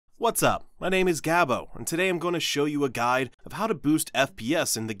What's up? My name is Gabo, and today I'm going to show you a guide of how to boost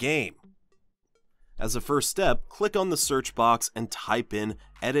FPS in the game. As a first step, click on the search box and type in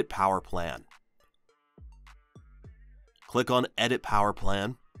Edit Power Plan. Click on Edit Power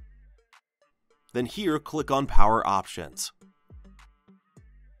Plan. Then here, click on Power Options.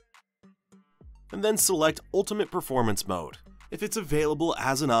 And then select Ultimate Performance Mode, if it's available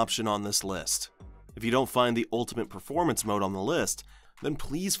as an option on this list. If you don't find the Ultimate Performance Mode on the list, then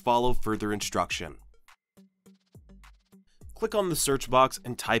please follow further instruction. Click on the search box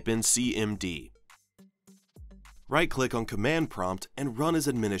and type in CMD. Right-click on Command Prompt and run as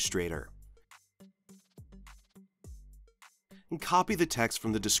administrator. And copy the text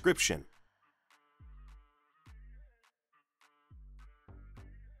from the description.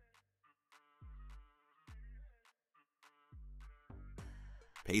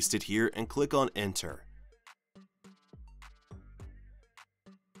 Paste it here and click on Enter.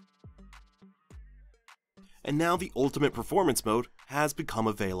 And now the Ultimate Performance Mode has become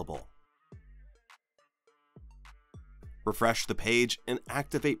available. Refresh the page and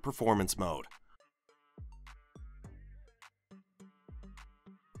activate Performance Mode.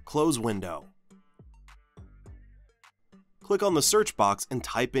 Close window. Click on the search box and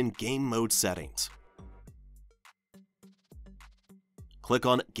type in Game Mode Settings. Click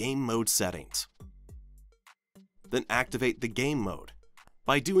on Game Mode Settings. Then activate the game mode.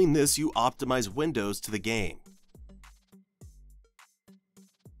 By doing this, you optimize windows to the game.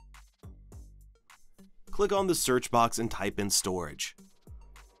 Click on the search box and type in Storage.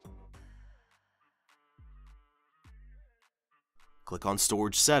 Click on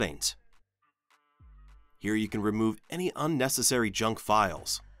Storage Settings. Here you can remove any unnecessary junk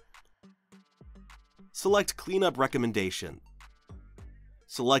files. Select Cleanup Recommendation.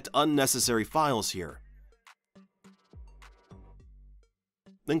 Select Unnecessary Files here.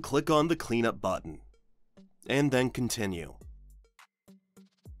 Then click on the Cleanup button, and then Continue.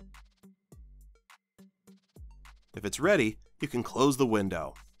 If it's ready, you can close the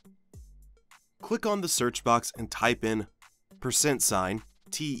window. Click on the search box and type in %,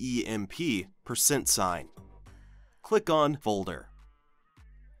 TEMP, %. Click on Folder.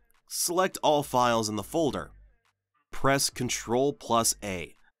 Select all files in the folder. Press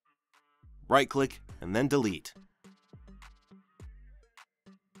Ctrl+A. Right-click and then Delete.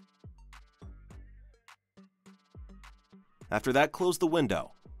 After that, close the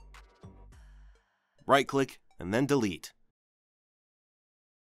window. Right-click and then Delete.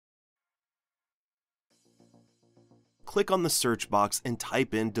 Click on the search box and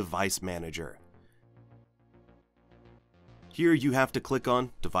type in Device Manager. Here you have to click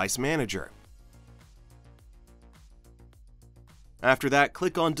on Device Manager. After that,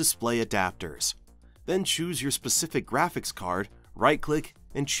 click on Display Adapters. Then choose your specific graphics card, right-click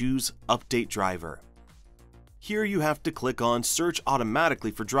and choose Update Driver. Here you have to click on Search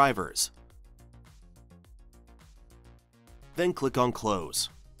Automatically for Drivers. Then click on Close,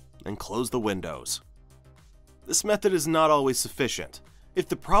 and close the windows. This method is not always sufficient. If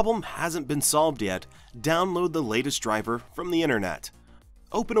the problem hasn't been solved yet, download the latest driver from the internet.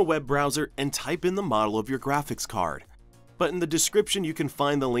 Open a web browser and type in the model of your graphics card. But in the description you can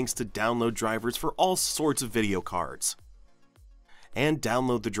find the links to download drivers for all sorts of video cards. And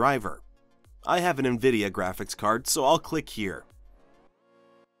download the driver. I have an NVIDIA graphics card, so I'll click here.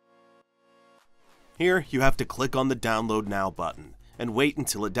 Here, you have to click on the Download Now button and wait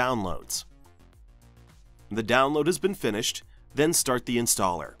until it downloads. The download has been finished, then start the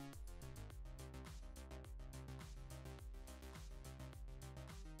installer.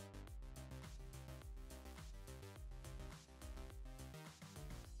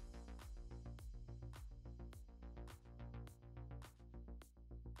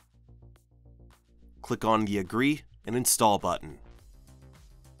 Click on the Agree and Install button.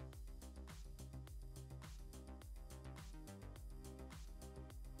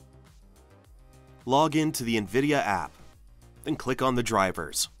 Log in to the NVIDIA app, then click on the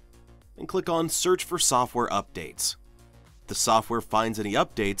drivers, and click on Search for Software Updates. If the software finds any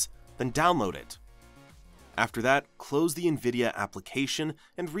updates, then download it. After that, close the NVIDIA application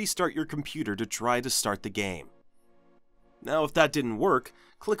and restart your computer to try to start the game. Now, if that didn't work,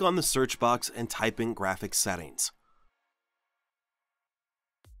 click on the search box and type in Graphics Settings.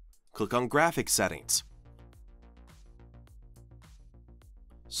 Click on Graphics Settings.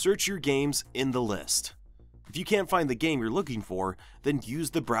 Search your games in the list. If you can't find the game you're looking for, then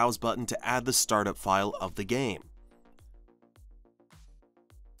use the Browse button to add the startup file of the game.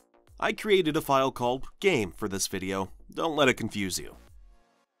 I created a file called Game for this video, don't let it confuse you.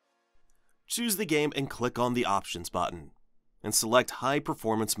 Choose the game and click on the Options button. and select High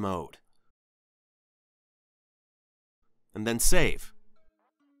Performance Mode. And then save.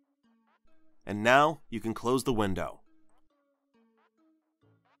 And now you can close the window.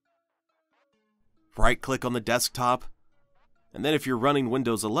 Right-click on the desktop, and then if you're running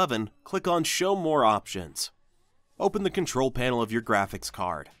Windows 11, click on Show More Options. Open the control panel of your graphics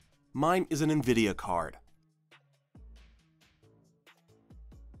card. Mine is an NVIDIA card.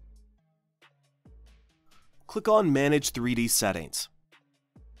 Click on Manage 3D Settings.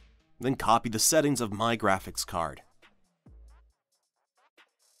 Then copy the settings of my graphics card.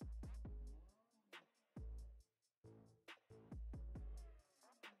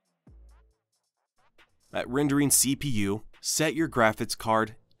 At Rendering CPU, set your graphics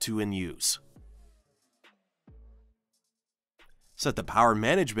card to In Use. Set the Power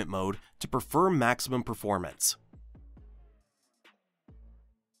Management mode to prefer maximum performance.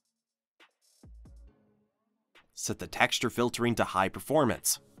 Set the texture filtering to High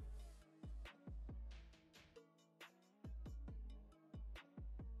Performance.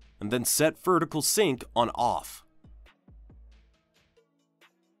 And then set Vertical Sync on Off.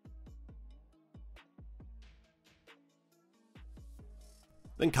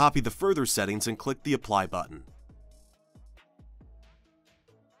 Then copy the further settings and click the Apply button.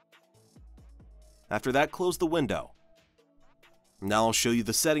 After that, close the window. Now I'll show you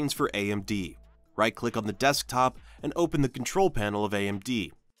the settings for AMD. Right-click on the desktop and open the control panel of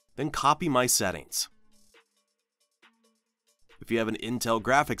AMD. Then copy my settings. If you have an Intel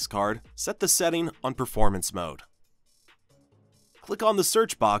graphics card, set the setting on Performance mode. Click on the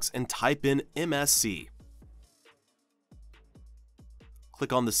search box and type in MSC.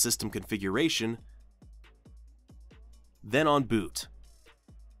 Click on the System Configuration, then on Boot.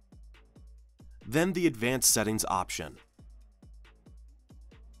 Then the Advanced Settings option.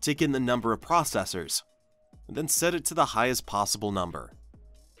 Take in the number of processors, and then set it to the highest possible number.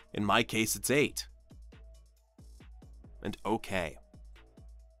 In my case, it's 8. And OK.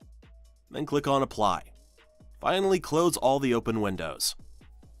 Then click on Apply. Finally, close all the open windows.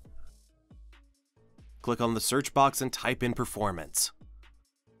 Click on the search box and type in Performance.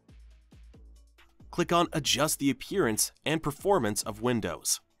 Click on Adjust the appearance and performance of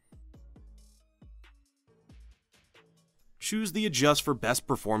Windows. Choose the Adjust for Best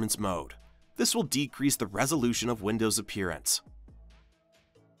Performance mode. This will decrease the resolution of Windows appearance.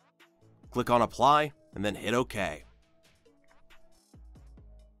 Click on Apply and then hit OK.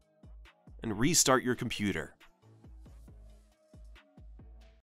 And restart your computer.